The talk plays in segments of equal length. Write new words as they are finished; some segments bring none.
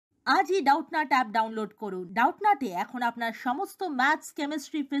আজই Doubtnut app download করুন। ডাউটনাটে এখন আপনার সমস্ত ম্যাথস,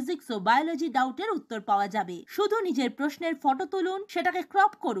 কেমিস্ট্রি, ফিজিক্স ও বায়োলজি ডাউটের উত্তর পাওয়া যাবে। শুধু নিজের প্রশ্নের ফটো তুলুন, সেটাকে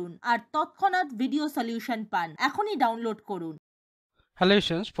ক্রপ করুন আর তৎক্ষণাৎ ভিডিও সলিউশন পান। এখনই ডাউনলোড করুন। হ্যালো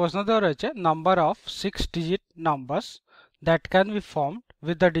স্টুডেন্টস, প্রশ্ন দেওয়া রয়েছে number of 6 digit numbers that can be formed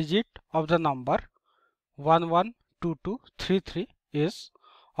with the digit of the number 112233 is.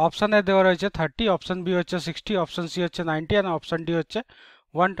 Option A দেওয়া রয়েছে 30, অপশন বি হচ্ছে 60, অপশন সি হচ্ছে 90 আর অপশন ডি হচ্ছে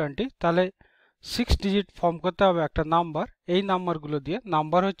 120। তাহলে 6 ডিজিট ফর্ম করতে হবে একটা নাম্বার। এই নাম্বারগুলো দিয়ে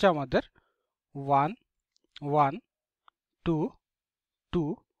নাম্বার হচ্ছে আমাদের 1 1 2 2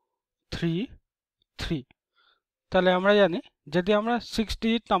 3 3। তাহলে আমরা জানি যদি আমরা 6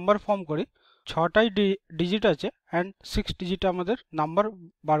 ডিজিট নাম্বার ফর্ম করি, 6টাই ডিজিট আছে অ্যান্ড 6 ডিজিট আমাদের নাম্বার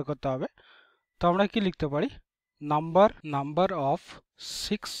বার করতে হবে। তো আমরা কি লিখতে পারি? Number of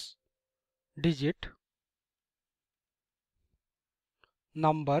 6 digit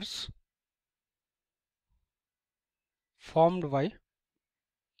numbers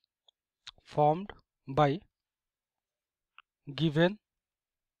formed by given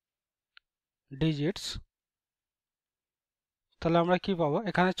digits। তাহলে আমরা কি পাবো?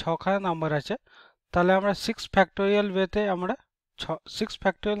 এখানে 6খানা নাম্বার আছে, তাহলে আমরা 6 ফ্যাক্টোরিয়াল ওয়েতে আমরা 6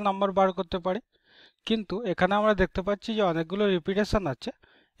 ফ্যাক্টোরিয়াল নাম্বার বার করতে পারি। কিন্তু এখানে আমরা দেখতে পাচ্ছি যে অনেকগুলো রিপিটেশন আছে।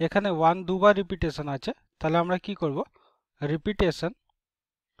 এখানে 1 দুবার রিপিটেশন আছে, তাহলে আমরা কি করব? রিপিটেশন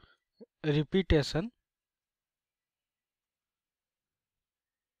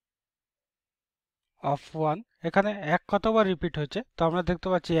অফ 1, এখানে 1 কতবার রিপিট হচ্ছে? তো আমরা দেখতে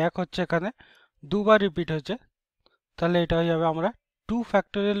পাচ্ছি 1 হচ্ছে এখানে দুবার রিপিট হচ্ছে, তাহলে এটা হয়ে যাবে আমরা 2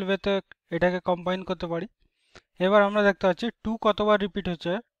 ফ্যাক্টোরিয়াল ওয়েতে এটাকে কম্বাইন করতে পারি। এবার আমরা দেখতে পাচ্ছি 2 কতবার রিপিট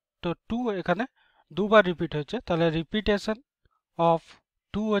হচ্ছে? তো 2 এখানে দুবার রিপিট হচ্ছে, তাহলে রিপিটেশন অফ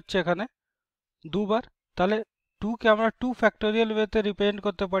 2 হচ্ছে এখানে দুবার। তাহলে 2 কে আমরা 2 ফ্যাক্টোরিয়াল ওয়েতে রিপ্রেজেন্ট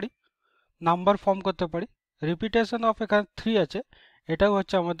করতে পারি, নাম্বার ফর্ম করতে পারি। রিপিটেশন অফ এখানে 3 আছে, এটাও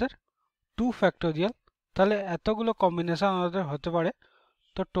হচ্ছে আমাদের 2 ফ্যাক্টোরিয়াল। তাহলে এতগুলো কম্বিনেশন আমাদের হতে পারে।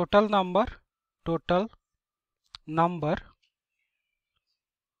 তো total number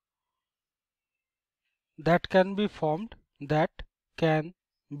that can be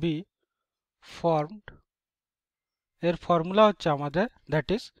formed এর ফর্মুলা হচ্ছে আমাদের that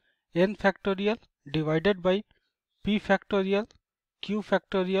is n factorial divided by p factorial, q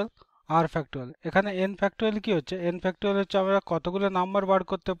factorial, r factorial. এখানে n ফ্যাক্টোরিয়াল কি হচ্ছে? n ফ্যাক্টোরিয়াল হচ্ছে আমরা কতগুলো নাম্বার বার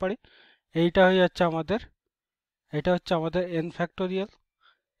করতে পারি, এইটা হয়ে যাচ্ছে আমাদের, এটা হচ্ছে আমাদের n ফ্যাক্টোরিয়াল,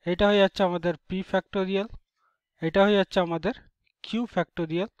 এটা হয়ে যাচ্ছে আমাদের p ফ্যাক্টোরিয়াল, এটা হয়ে যাচ্ছে আমাদের q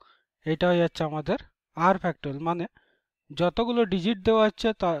ফ্যাক্টোরিয়াল, এটা হয়ে যাচ্ছে আমাদের r ফ্যাক্টোরিয়াল। মানে যতগুলো ডিজিট দেওয়া হচ্ছে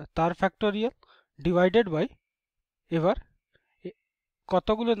তার ফ্যাক্টোরিয়াল ডিভাইডেড বাই এবার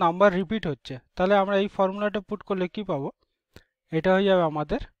কতগুলো নাম্বার রিপিট হচ্ছে। তাহলে আমরা এই ফর্মুলাটা পুট করলে কি পাবো? এটা হয়ে যাবে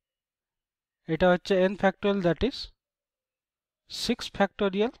আমাদের, এটা হচ্ছে n factorial that is 6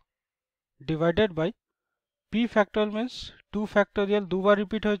 factorial divided by p factorial means 2 factorial দুবার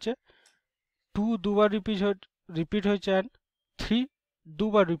রিপিট হয়েছে, 2 দুবার রিপিট হয়েছে অ্যান্ড 3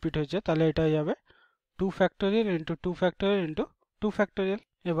 দুবার রিপিট হয়েছে, তাহলে এটা হয়ে যাবে 2 factorial into 2 factorial into 2 factorial.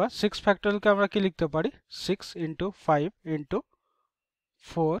 এবার 6 ফ্যাক্টোরিয়ালকে আমরা কি লিখতে পারি? 6 into 5 into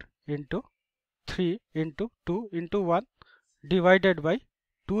 4 into 3 into 2 into 1 divided by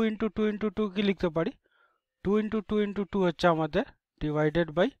 2 into 2 into 2 কি লিখতে পারি? 2 ইন্টু 2 ইন্টু 2 হচ্ছে আমাদের ডিভাইডেড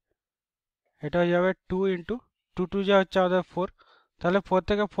বাই, এটা হয়ে যাবে 2 ইন্টু 2 2 যা হচ্ছে আমাদের 4, তাহলে 4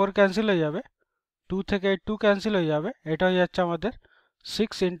 থেকে 4 ক্যান্সেল হয়ে যাবে, 2 থেকে 2 ক্যান্সেল হয়ে যাবে, এটা হয়ে যাচ্ছে আমাদের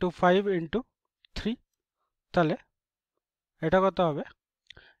 6 ইন্টু 5 ইন্টু 3। তাহলে এটা কত হবে?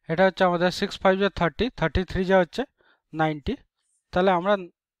 এটা হচ্ছে আমাদের 6 5 যা 30, 33 যা হচ্ছে 90। তাহলে আমরা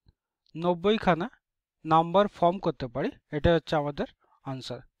 90খানা নাম্বার ফর্ম করতে পারি, এটা হচ্ছে আমাদের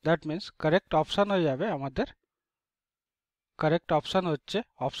answer. That means correct option হয়ে যাবে আমাদের, কারেক্ট অপশান হচ্ছে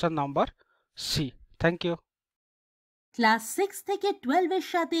option number C. Thank you. Class 6 থেকে 12 এর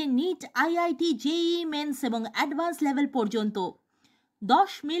সাথে নিট, আইআইটি, জেইই মেন্স এবং অ্যাডভান্স লেভেল পর্যন্ত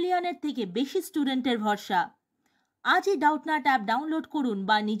 10 মিলিয়নের থেকে বেশি স্টুডেন্টের ভরসা। আজই ডাউটনাট অ্যাপ ডাউনলোড করুন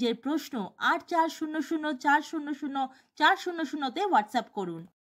বা নিজের প্রশ্ন 8400400400 তে হোয়াটসঅ্যাপ করুন।